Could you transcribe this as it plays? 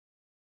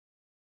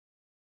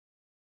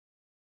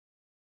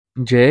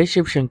जय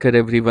शिव शंकर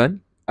एवरीवन।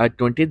 आज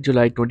 20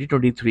 जुलाई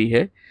 2023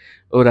 है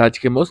और आज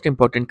के मोस्ट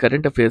इंपॉर्टेंट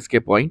करंट अफेयर्स के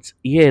पॉइंट्स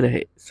ये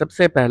रहे।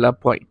 सबसे पहला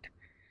point,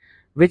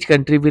 which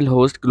country will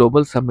host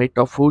global summit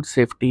of food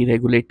safety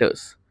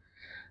regulators?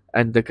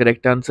 And the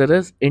correct answer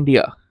is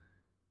India.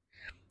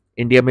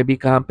 India में भी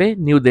कहाँ पे?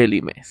 न्यू दिल्ली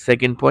में।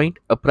 Second point,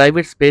 a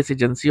private space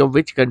agency of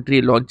which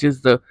country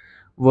launches the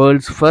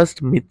world's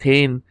first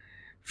methane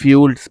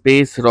fueled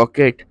space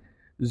rocket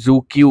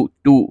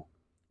Zooq-2?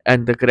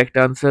 And the correct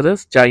answer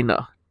is China.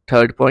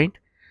 Third point,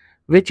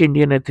 which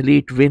Indian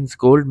athlete wins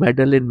gold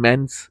medal in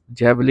men's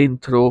javelin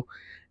throw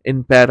in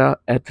para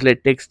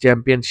athletics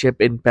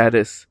championship in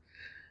Paris?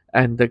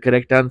 And the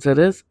correct answer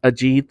is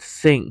Ajit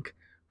Singh.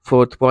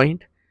 Fourth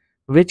point,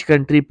 which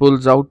country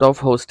pulls out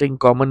of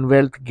hosting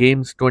Commonwealth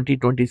Games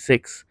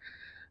 2026?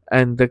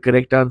 And the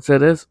correct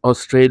answer is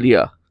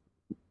Australia.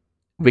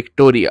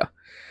 Victoria.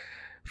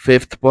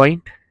 Fifth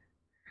point,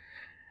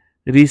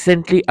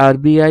 recently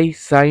RBI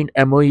signed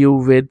MOU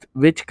with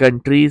which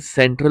country's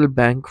central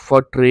bank for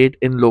trade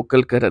in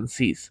local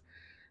currencies?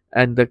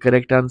 And the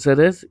correct answer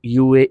is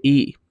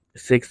UAE.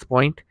 Sixth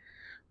point,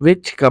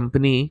 which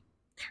company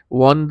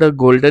won the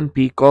Golden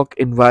Peacock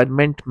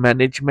Environment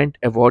Management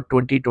Award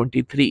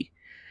 2023?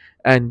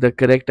 And the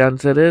correct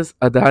answer is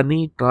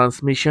Adani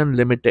Transmission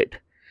Limited.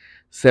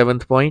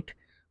 Seventh point,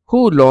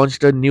 who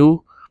launched a new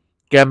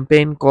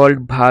campaign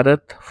called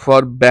Bharat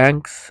for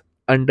Banks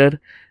under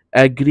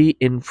Agri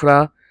Infra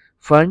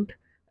Fund?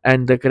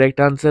 And the correct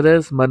answer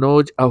is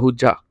Manoj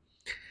Ahuja.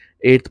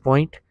 Eighth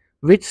point,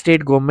 which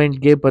state government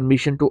gave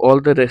permission to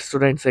all the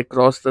restaurants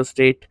across the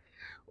state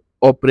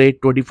operate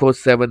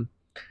 24/7?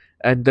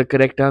 And the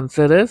correct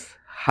answer is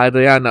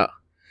Haryana.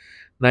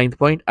 Ninth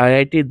point,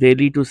 IIT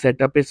Delhi to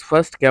set up its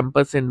first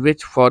campus in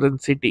which foreign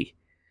city?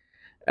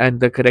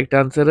 And the correct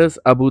answer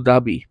is Abu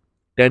Dhabi.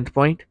 Tenth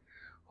point,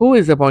 who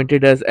is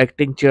appointed as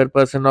acting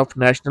chairperson of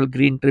National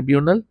Green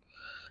Tribunal?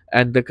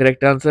 And the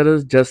correct answer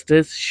is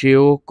Justice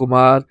Shiv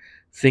Kumar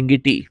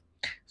Singhiti.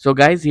 So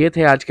guys, ये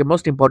थे आज के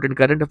most important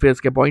current affairs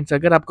के points.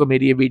 अगर आपको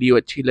मेरी ये video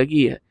अच्छी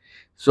लगी है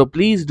so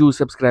please do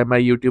subscribe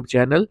my YouTube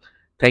channel.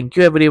 Thank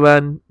you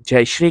everyone.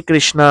 जय श्री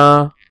कृष्णा।